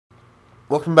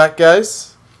Welcome back,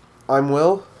 guys. I'm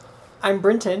Will. I'm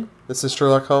Brinton. This is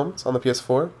Sherlock Holmes on the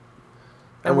PS4.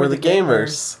 And we're the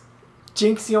Gaymers.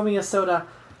 Jinx, you owe me a soda.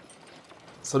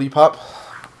 Sody Pop.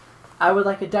 I would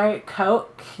like a Diet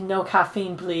Coke. No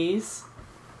caffeine, please.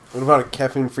 What about a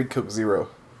caffeine-free Coke Zero?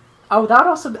 Oh, that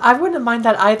also... I wouldn't mind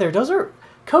that either. Those are...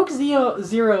 Coke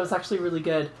Zero is actually really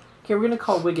good. Okay, we're going to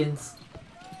call Wiggins.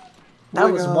 That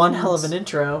was one hell of an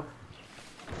intro.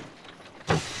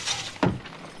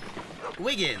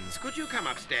 Wiggins, could you come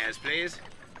upstairs, please?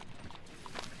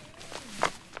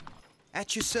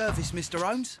 At your service, Mr.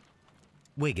 Holmes.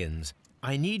 Wiggins,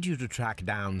 I need you to track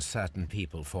down certain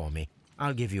people for me.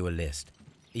 I'll give you a list.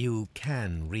 You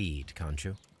can read, can't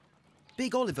you?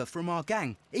 Big Oliver from our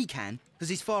gang. He can, because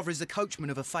his father is the coachman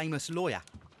of a famous lawyer.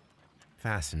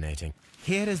 Fascinating.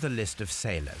 Here is the list of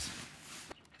sailors.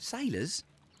 Sailors?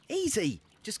 Easy.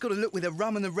 Just got to look where the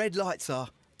rum and the red lights are.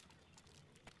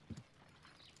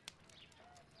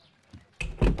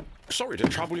 Sorry to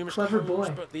trouble you, Mr. Clever Holmes,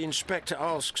 boy. but the inspector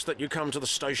asks that you come to the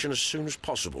station as soon as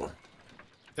possible.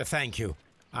 Thank you.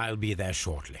 I'll be there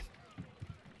shortly.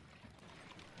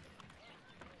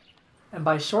 And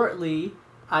by shortly,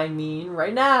 I mean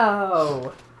right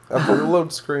now. After the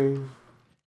load screen.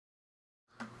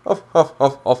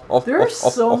 There are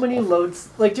so many loads.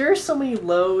 Like, there are so many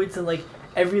loads and, like,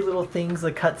 every little thing's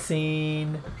a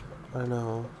cutscene. I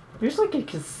know. There's, like, a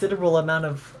considerable amount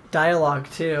of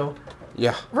dialogue, too.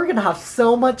 Yeah. We're gonna have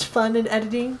so much fun in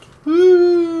editing.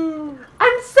 Woo!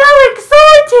 I'm so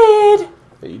excited!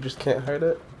 You just can't hide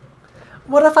it?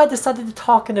 What if I decided to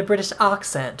talk in a British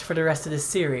accent for the rest of this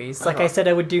series, like I said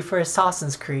I would do for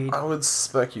Assassin's Creed? I would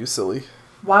suspect you silly.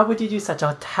 Why would you do such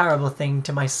a terrible thing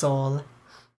to my soul?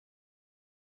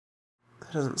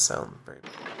 That doesn't sound very...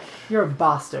 You're a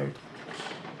bastard.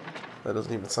 That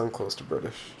doesn't even sound close to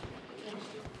British.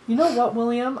 You know what,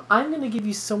 William? I'm gonna give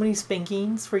you so many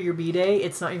spankings for your B-Day,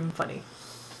 it's not even funny.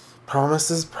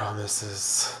 Promises,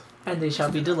 promises. And they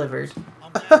shall be delivered.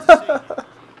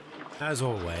 As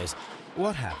always,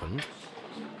 what happened?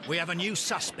 We have a new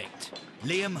suspect,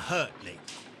 Liam Hurtley.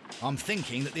 I'm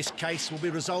thinking that this case will be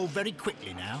resolved very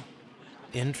quickly now.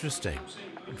 Interesting.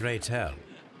 Great tell.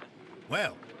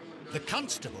 Well, the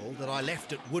constable that I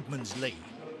left at Woodman's Lee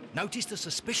noticed a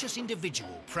suspicious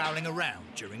individual prowling around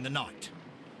during the night.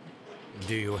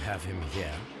 Do you have him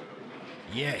here?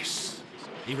 Yes.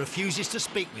 He refuses to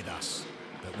speak with us,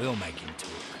 but we'll make him talk.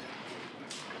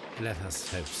 Let us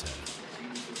hope so.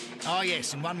 Oh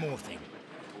yes, and one more thing.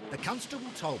 The constable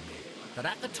told me that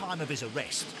at the time of his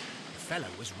arrest, the fellow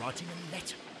was writing a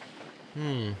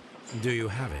letter. Do you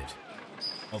have it?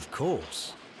 Of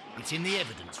course. It's in the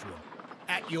evidence room,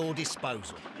 at your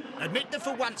disposal. Admit that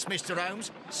for once, Mr.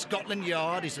 Holmes, Scotland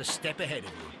Yard is a step ahead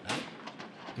of you, eh?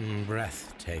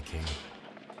 Breathtaking.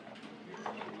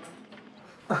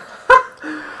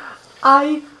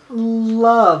 I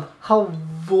love how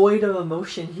void of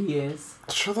emotion he is.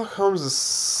 Sherlock Holmes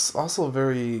is also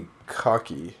very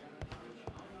cocky.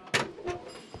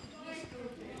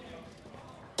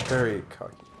 Very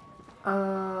cocky.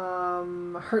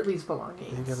 Hurtley's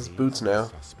belongings. He got his boots now.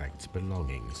 Suspect's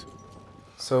belongings.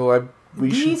 So we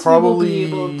These should probably...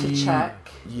 we will be able to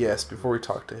check. Yes, before we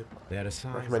talk to him. They're I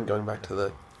aside. recommend going back to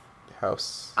the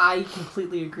house. I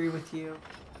completely agree with you.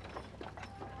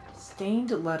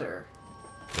 Stained letter.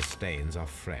 The stains are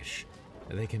fresh.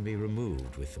 They can be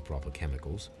removed with the proper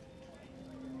chemicals.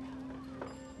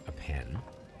 A pen.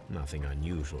 Nothing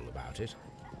unusual about it.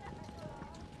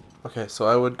 Okay, so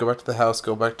I would go back to the house,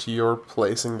 go back to your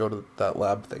place, and go to that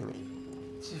lab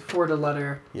thing. For the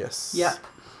letter. Yes. Yep.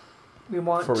 We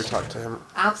want... Before we talk to him.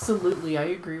 Absolutely, I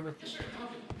agree with you.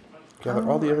 Gather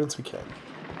all the evidence we can.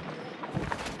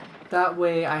 That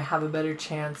way I have a better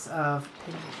chance of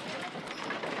pinning.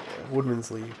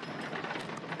 Woodman's Lee.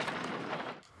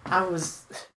 I was...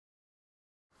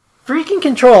 Freaking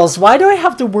controls! Why do I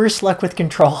have the worst luck with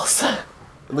controls? At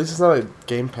least it's not a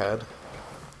gamepad.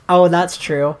 Oh, that's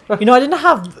true. You know, I didn't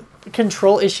have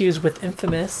control issues with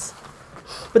Infamous.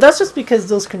 But that's just because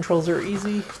those controls are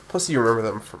easy. Plus you remember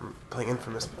them from playing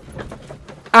Infamous.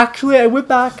 Actually, I went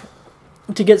back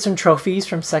to get some trophies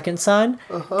from Second Son.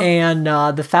 And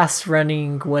the fast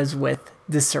running was with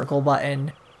the circle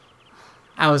button.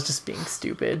 I was just being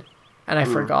stupid. And I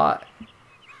forgot.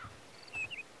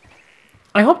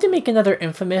 I hope to make another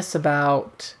Infamous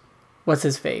about... What's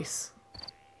his face?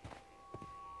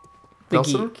 The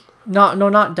Delson? geek. No,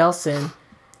 not Delson.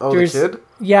 Oh, the kid?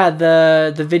 Yeah,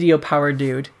 the video power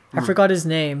dude. I forgot his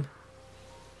name.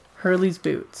 Hurley's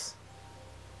boots.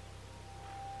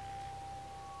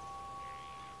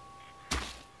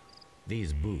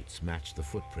 These boots match the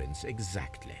footprints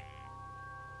exactly.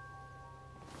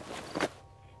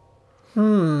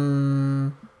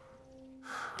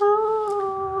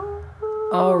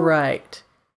 All right.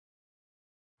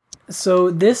 So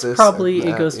this probably and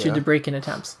it that, goes to yeah. the break-in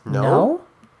attempts. No?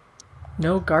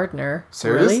 No gardener.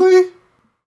 Seriously? Really?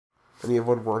 And you have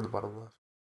one more on the bottom left.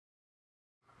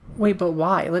 Wait, but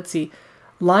why? Let's see.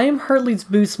 Liam Hurley's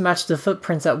boots matched the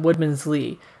footprints at Woodman's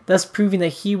Lee, thus proving that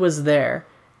he was there.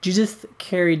 Judith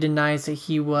Carey denies that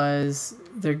he was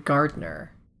their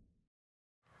gardener.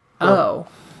 Oh.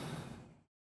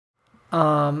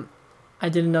 I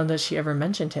didn't know that she ever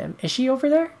mentioned him. Is she over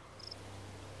there?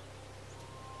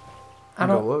 I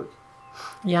don't. Go look.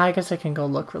 Yeah, I guess I can go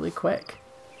look really quick.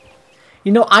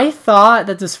 You know, I thought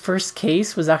that this first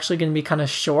case was actually going to be kind of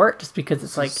short, just because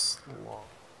it's like.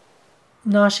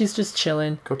 No, she's just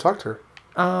chilling. Go talk to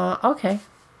her. Okay.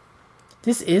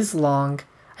 This is long.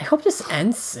 I hope this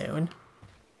ends soon.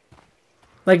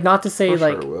 Like, not to say, For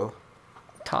like, sure it will.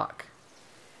 talk.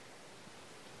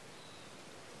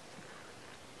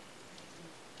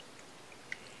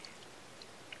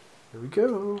 Here we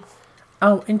go.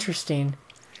 Oh, interesting.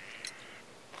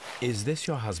 Is this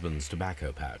your husband's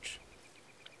tobacco pouch?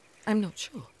 I'm not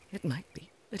sure. It might be,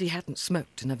 but he hadn't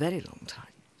smoked in a very long time.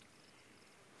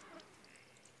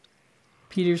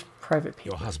 Peter's private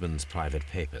papers. Your husband's private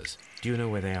papers. Do you know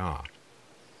where they are?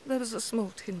 There was a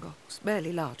small tin box,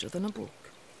 barely larger than a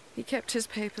book. He kept his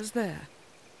papers there.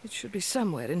 It should be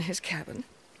somewhere in his cabin.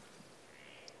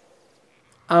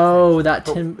 Oh, that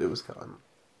tin... Oh, it was gone.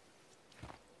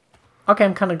 Okay,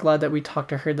 I'm kind of glad that we talked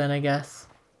to her then, I guess.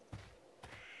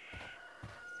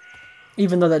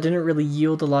 Even though that didn't really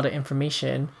yield a lot of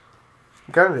information.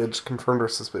 Kind of just confirmed our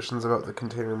suspicions about the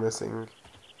container missing.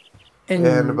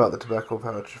 And about the tobacco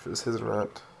pouch, if it was his or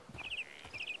not.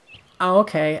 Oh,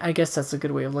 okay. I guess that's a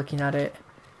good way of looking at it.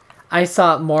 I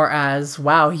saw it more as,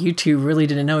 wow, you two really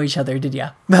didn't know each other, did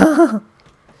ya?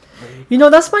 You know,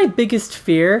 that's my biggest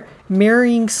fear.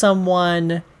 Marrying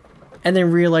someone and then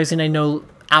realizing I know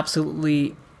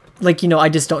absolutely, like, you know, I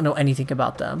just don't know anything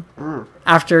about them.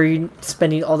 After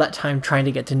spending all that time trying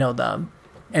to get to know them.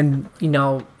 And, you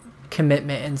know,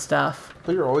 commitment and stuff.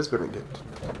 But you're always going to get...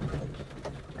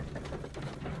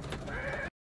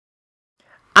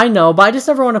 I know, but I just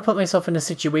never want to put myself in a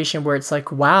situation where it's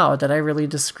like, wow, did I really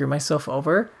just screw myself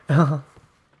over?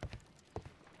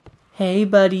 Hey,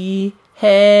 buddy.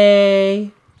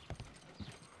 Hey.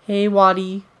 Hey,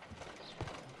 Waddy.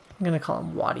 I'm going to call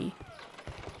him Waddy.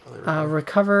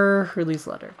 Recover Hurley's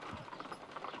letter.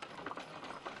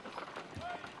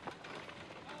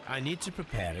 I need to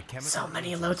prepare a chemical... So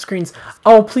many load screens.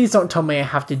 Oh, please don't tell me I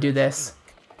have to do this.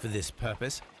 For this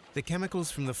purpose, the chemicals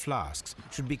from the flasks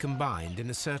should be combined in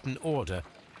a certain order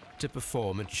to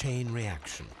perform a chain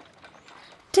reaction.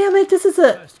 Damn it, this is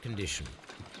a... First condition,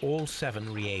 all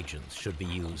 7 reagents should be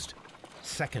used.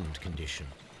 Second condition,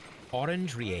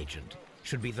 orange reagent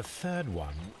should be the third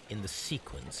one in the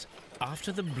sequence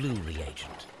after the blue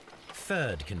reagent.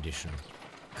 Third condition,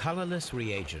 colorless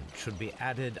reagent should be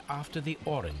added after the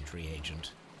orange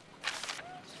reagent.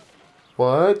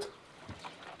 What?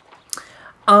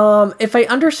 If I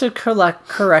understood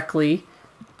correctly,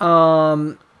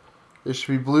 It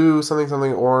should be blue, something,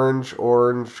 something, orange,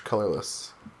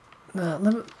 colorless.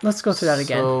 let's go through that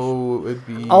again. So it would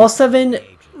be... All 7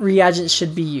 reagents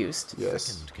should be used. Yes.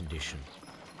 Second condition,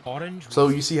 orange... So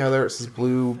you see how there it says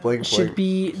blue, blank, Should blank.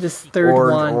 be this third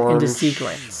one in the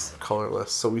sequence.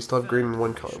 Colorless. So we still have green and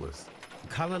 1 colorless.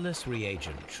 Colorless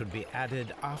reagent should be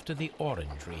added after the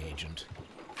orange reagent.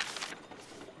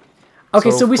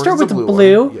 Okay, so we of start course with it's a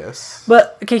blue. one, yes.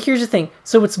 But, okay, here's the thing.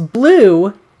 So it's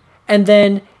blue, and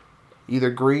then... Either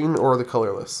green or the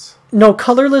colorless. No,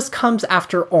 colorless comes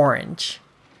after orange.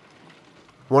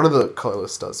 One of the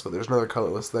colorless does, but there's another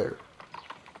colorless there.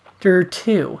 There are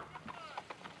 2.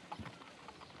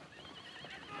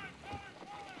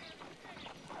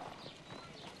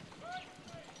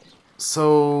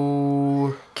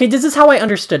 So... Okay, this is how I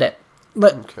understood it.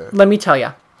 Okay. Let me tell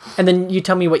you. And then you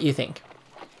tell me what you think.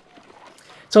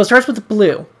 So it starts with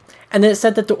blue. And then it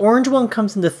said that the orange one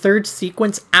comes in the third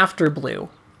sequence after blue.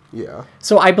 Yeah.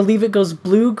 So I believe it goes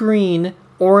blue, green,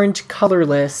 orange,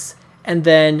 colorless, and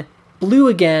then blue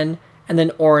again, and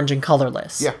then orange and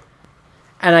colorless. Yeah.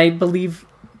 And I believe...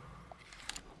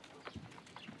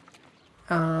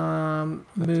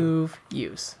 move,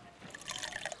 use.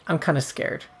 I'm kind of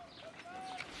scared.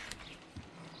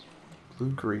 Blue,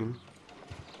 green.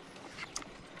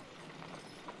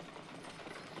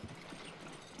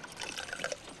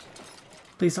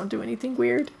 Please don't do anything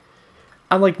weird.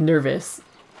 I'm like nervous.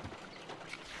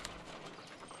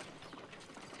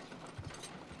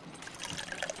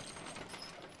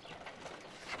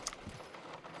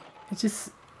 It's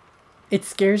just... It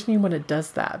scares me when it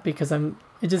does that because it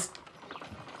just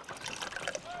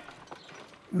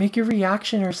make a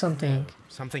reaction or something.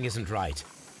 Something isn't right.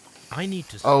 I need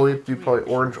to... Oh, it'd be probably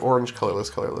orange, orange, colorless,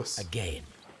 colorless. Again.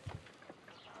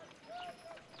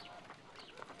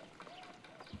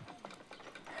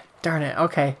 Darn it.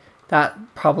 Okay. That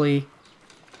probably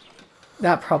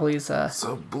is a...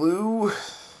 So blue.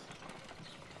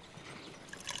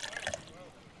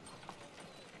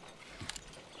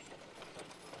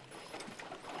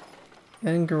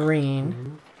 Then green.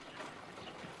 Mm-hmm.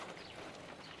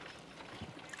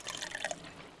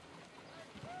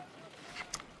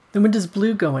 Then when does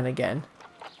blue go in again?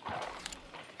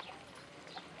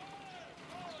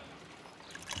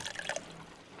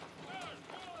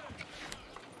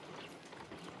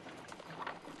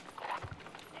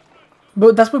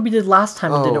 But that's what we did last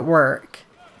time. It didn't work.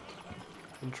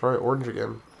 And try orange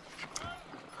again.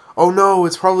 Oh no,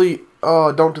 it's probably...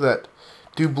 Oh, don't do that.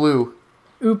 Do blue.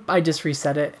 Oop, I just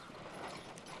reset it.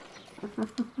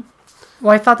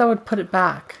 Well, I thought that would put it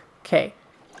back. Okay.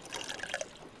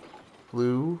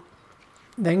 Blue.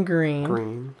 Then green.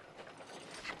 Green.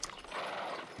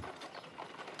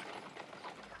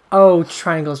 Oh,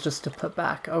 triangles just to put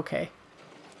back. Okay.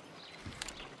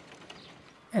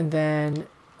 And then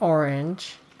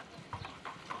orange.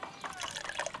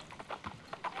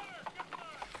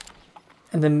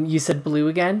 And then you said blue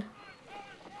again?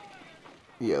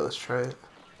 Yeah, let's try it.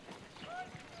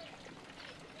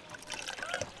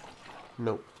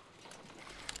 Nope.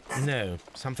 No,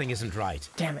 something isn't right.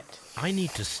 Damn it. I need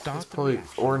to start the Probably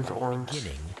reaction orange, from the orange.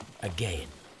 beginning again.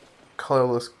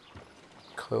 Colorless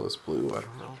blue, I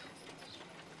don't know.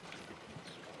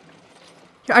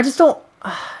 I just don't...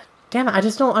 damn it, I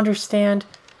just don't understand.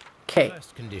 Okay.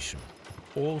 First condition.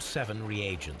 All 7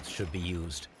 reagents should be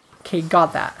used. Okay,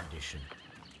 got that. Condition.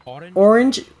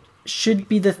 Orange should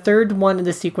be the third one in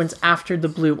the sequence after the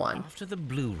blue one. After the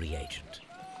blue reagent.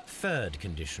 Third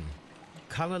condition.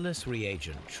 Colorless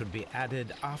reagent should be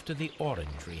added after the orange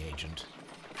reagent.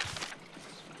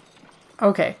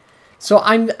 Okay. So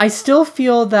I still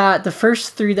feel that the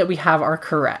first 3 that we have are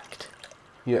correct.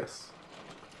 Yes.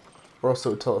 Or else it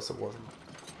would tell us it wasn't.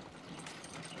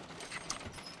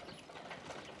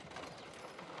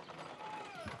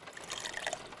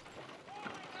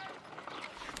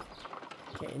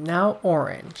 Okay, now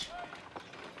orange.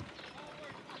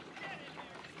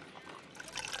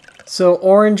 So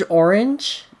orange,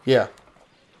 orange? Yeah.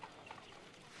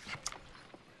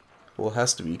 Well, it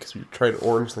has to be, because we tried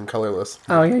orange then colorless.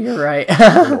 Oh, yeah, you're right.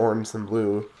 And orange then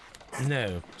blue.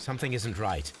 No, something isn't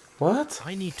right. What?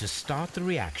 I need to start the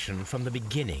reaction from the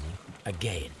beginning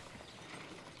again.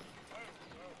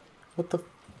 What the...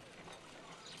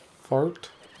 Fart?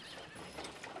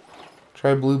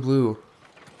 Try blue, blue.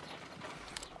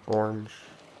 Orange.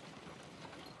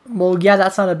 Well, yeah,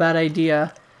 that's not a bad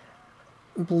idea.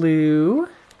 Blue.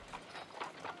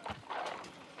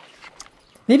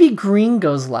 Maybe green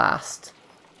goes last.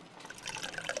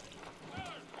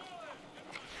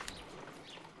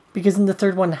 Because then the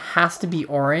third one has to be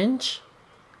orange.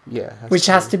 Yeah. Which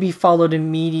has to be followed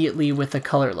immediately with the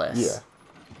colorless. Yeah.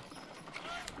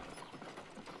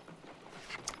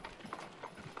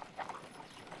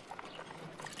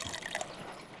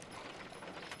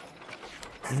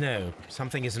 No,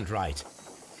 something isn't right.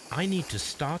 I need to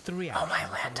start the reaction. Oh my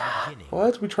Lanta.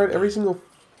 What? We tried every single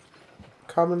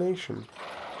combination.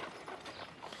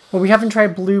 Well, we haven't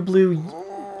tried blue, blue,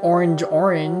 orange,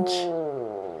 orange.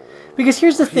 Because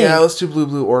here's the thing. Yeah, let's do blue,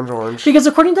 blue, orange, orange. Because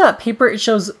according to that paper, it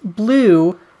shows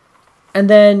blue, and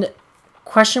then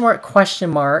question mark, question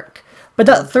mark. But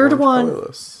that third one...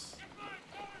 Colorless.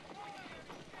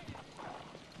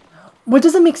 What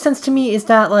doesn't make sense to me is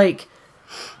that, like,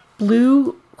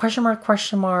 blue, question mark,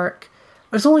 question mark.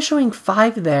 It's only showing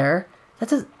 5 there.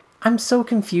 I'm so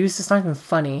confused. It's not even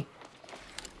funny.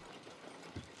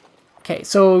 Okay,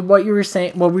 so what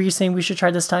were you saying we should try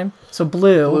this time? So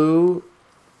blue.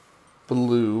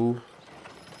 Blue.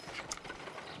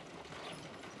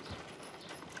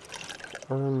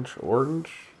 Orange,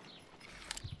 orange.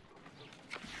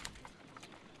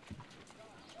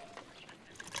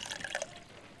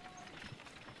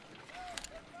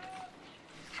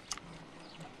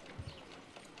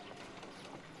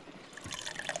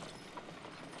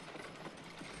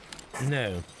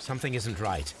 No, something isn't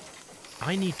right.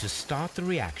 I need to start the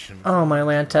reaction. Oh my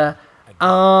Lanta.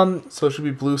 So it should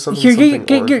be blue, something, Here,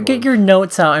 something, get your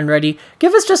notes out and ready.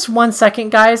 Give us just 1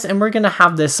 second, guys, and we're gonna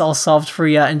have this all solved for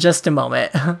you in just a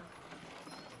moment.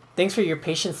 Thanks for your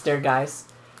patience there, guys.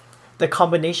 The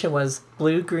combination was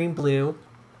blue, green, blue,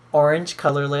 orange,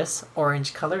 colorless,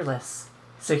 orange, colorless.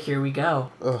 So here we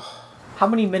go. Ugh. How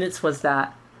many minutes was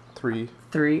that? 3.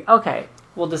 3? Okay.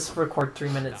 We'll just record 3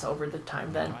 minutes over the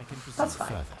time then. That's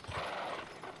fine.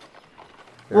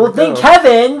 There Well, we go. thank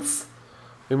heavens!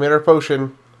 We made our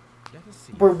potion.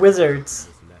 We're wizards.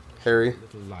 Harry.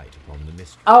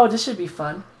 Oh, this should be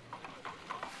fun.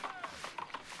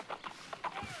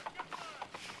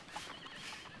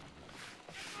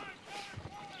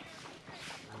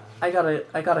 I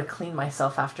gotta clean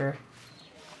myself after.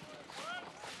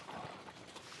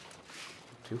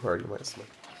 Too hard, you might slip.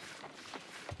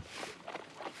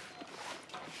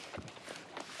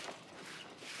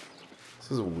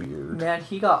 This is weird. Man,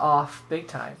 he got off big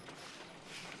time.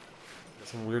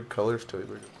 Some weird colors to it.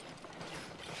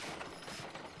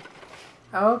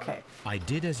 Okay. I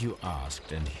did as you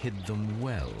asked and hid them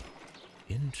well.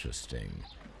 Interesting.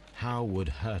 How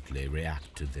would Hurtley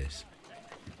react to this?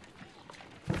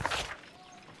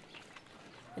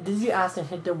 Did you ask and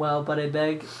hit them well, but I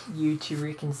beg you to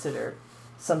reconsider.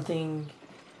 Something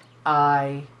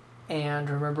and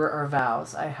remember our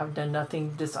vows. I have done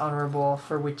nothing dishonorable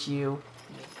for which you...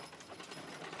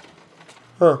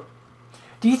 Huh.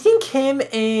 Do you think him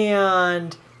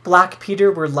and Black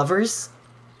Peter were lovers?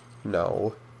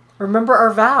 No. Remember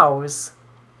our vows.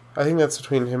 I think that's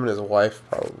between him and his wife,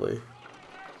 probably.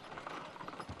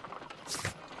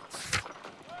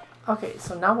 Okay,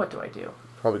 so now what do I do?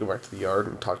 Probably go back to the yard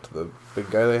and talk to the big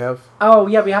guy they have. Oh,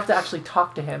 yeah, we have to actually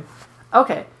talk to him.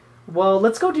 Okay, well,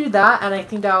 let's go do that, and I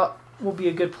think that will be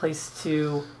a good place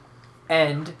to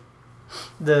end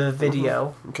the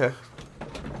video. Okay.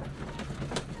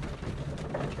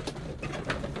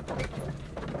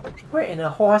 We're in a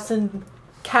horse and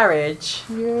carriage.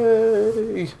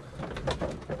 Yay!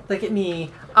 Look at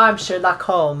me. I'm Sherlock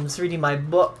Holmes reading my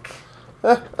book.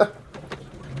 I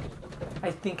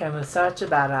think I'm such a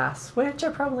badass, which I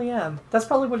probably am. That's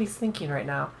probably what he's thinking right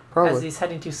now. Probably. As he's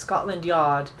heading to Scotland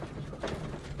Yard.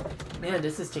 Man,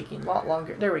 this is taking a lot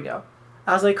longer. There we go.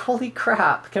 I was like, holy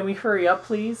crap. Can we hurry up,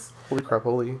 please? Holy crap,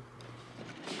 holy.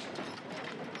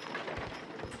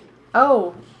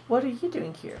 Oh, what are you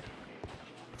doing here?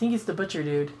 I think he's the butcher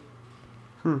dude.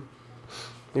 Maybe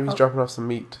he's dropping off some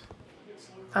meat.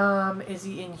 Is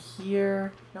he in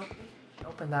here? Nope.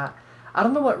 Open that. I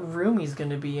don't know what room he's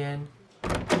gonna be in.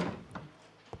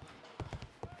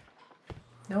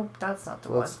 Nope, that's not the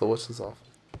one. That's the witch's off.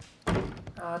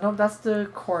 Nope, that's the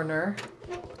corner.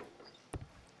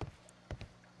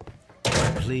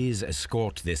 Please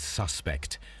escort this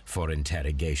suspect for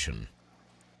interrogation.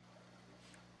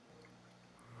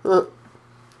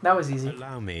 That was easy.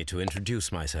 Allow me to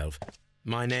introduce myself.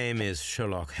 My name is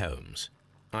Sherlock Holmes.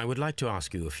 I would like to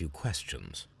ask you a few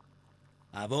questions.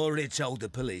 I've already told the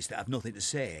police that I've nothing to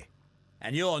say.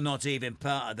 And you're not even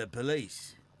part of the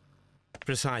police.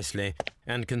 Precisely,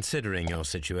 and considering your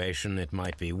situation, it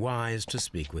might be wise to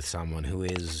speak with someone who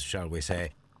is, shall we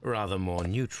say, rather more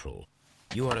neutral.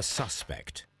 You are a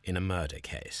suspect in a murder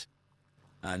case.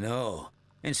 I know.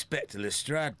 Inspector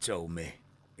Lestrade told me.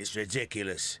 It's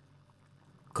ridiculous.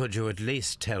 Could you at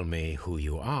least tell me who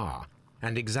you are,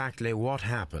 and exactly what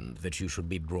happened that you should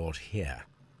be brought here?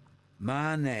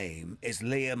 My name is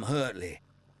Liam Hurtley.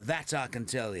 That I can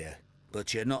tell you,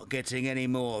 but you're not getting any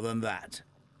more than that.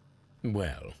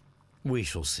 Well, we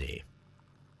shall see.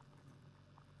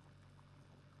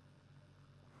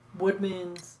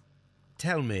 Woodman's.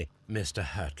 Tell me, Mr.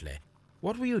 Hurtley,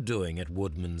 what were you doing at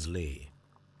Woodman's Lee?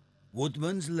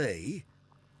 Woodman's Lee?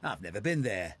 I've never been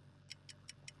there.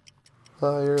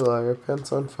 Liar, liar,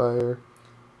 pants on fire.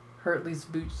 Hurtley's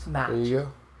boots match. There you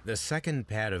go. The second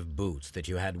pair of boots that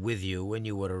you had with you when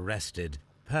you were arrested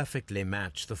perfectly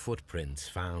match the footprints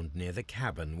found near the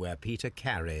cabin where Peter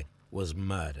Carey was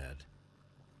murdered.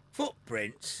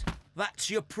 Footprints? That's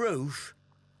your proof?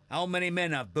 How many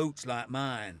men have boots like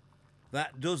mine?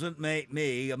 That doesn't make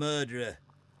me a murderer.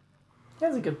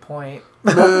 That's a good point.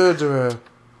 Murderer.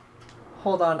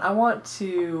 Hold on, I want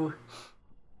to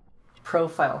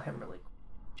profile him really quick.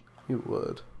 You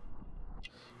would.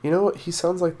 You know what? He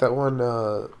sounds like that one,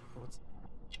 what's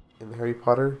in Harry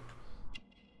Potter?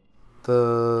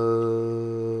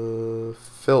 The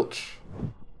Filch.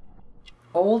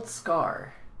 Old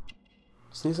Scar.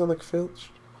 Doesn't he sound like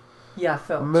Filch? Yeah,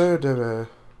 Filch. Murderer.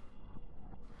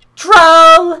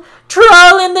 Troll!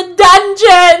 Troll in the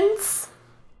dungeons!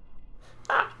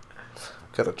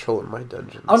 Got a troll in my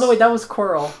dungeons. Oh no, wait, that was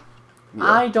Coral. Yeah.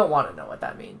 I don't want to know what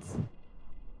that means.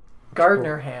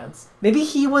 Gardener hands. Maybe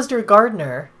he was their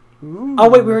gardener. Ooh. Oh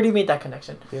wait, we already made that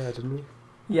connection. Yeah, didn't we?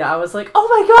 Yeah, I was like, oh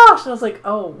my gosh! And I was like,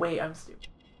 oh wait, I'm stupid.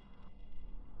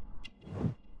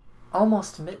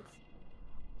 Almost mid.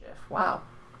 Wow.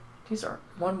 These are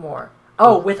one more.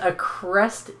 Oh, with a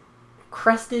crested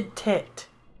tit.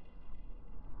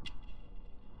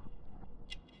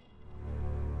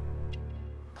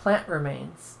 Plant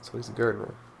remains. So he's a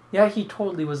gardener. Yeah, he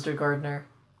totally was the gardener.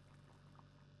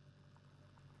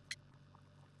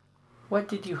 What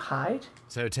did you hide?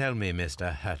 So tell me,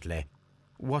 Mr. Hurtley,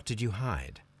 what did you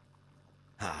hide?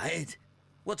 Hide?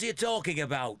 What are you talking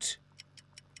about?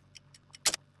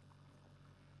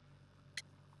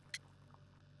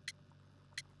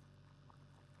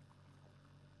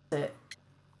 It.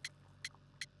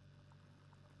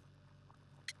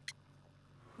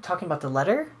 Talking about the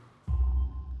letter?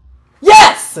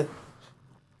 Yes!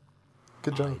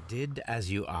 Good job. I did as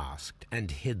you asked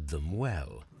and hid them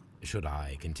well. Should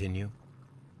I continue?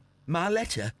 My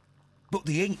letter? But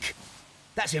the ink?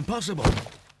 That's impossible.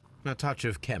 A touch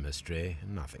of chemistry,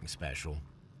 nothing special.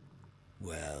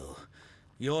 Well,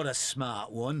 you're a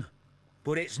smart one.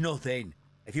 But it's nothing.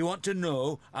 If you want to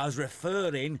know, I was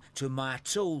referring to my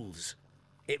tools.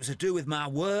 It was to do with my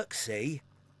work, see?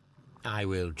 I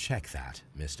will check that,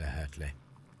 Mr. Hurtley.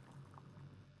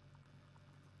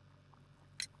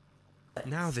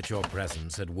 Now that your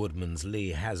presence at Woodman's Lee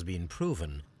has been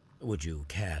proven, would you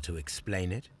care to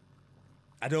explain it?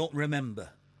 I don't remember.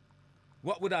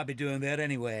 What would I be doing there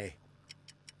anyway?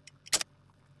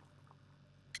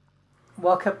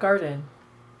 Well-kept garden.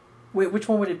 Wait, which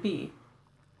one would it be?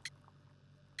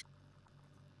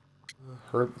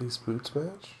 Hurtley's boots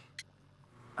match?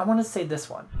 I want to say this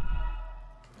one.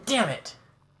 Damn it.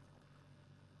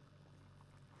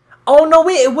 Oh, no,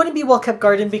 wait, it wouldn't be well-kept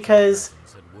garden because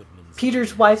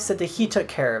Peter's wife said that he took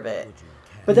care of it.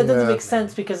 But that doesn't make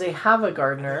sense because they have a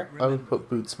gardener. I would put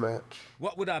boots match.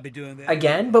 What would I be doing there?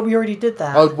 Again? But we already did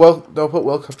that. I would put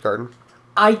well-kept garden.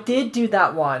 I did do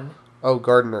that one. Oh,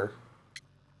 gardener.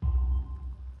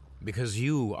 Because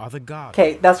you are the gardener.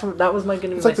 Okay, that was my gonna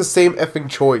be. It's like the same effing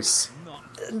choice.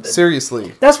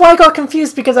 Seriously. That's why I got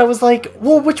confused because I was like,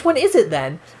 well, which one is it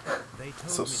then?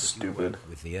 So stupid.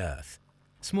 With the earth.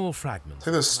 Small fragments. It's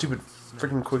like those stupid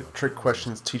freaking quick trick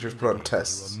questions teachers put on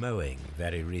tests. You were mowing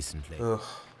very recently. Ugh.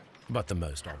 But the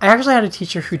most obvious. I actually had a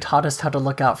teacher who taught us how to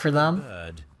look out for them.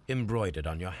 Bird embroidered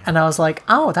on your hand. And I was like,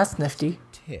 oh, that's nifty.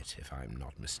 Tit, if I'm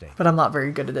not mistaken. But I'm not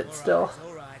very good at it still.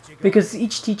 Because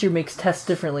each teacher makes tests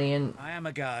differently, and I am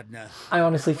a gardener. I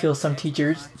honestly feel some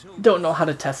teachers don't know how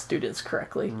to test students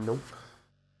correctly. Nope.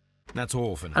 That's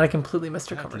all for now. And I completely missed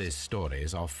her cover. Hurtley's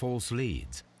stories are false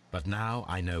leads. But now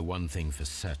I know one thing for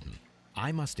certain.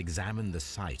 I must examine the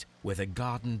site where the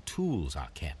garden tools are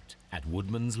kept at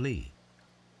Woodman's Lee.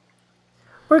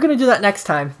 We're going to do that next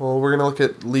time. Well, we're going to look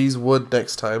at Lee's Wood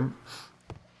next time.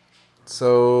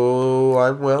 So,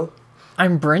 I'm Will.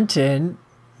 I'm Brinton.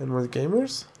 And we're the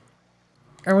Gamers?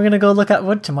 And we're going to go look at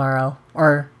wood tomorrow.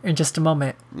 Or in just a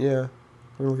moment. Yeah.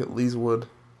 We're going to look at Lee's Wood.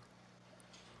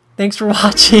 Thanks for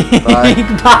watching. Bye.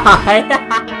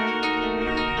 Bye.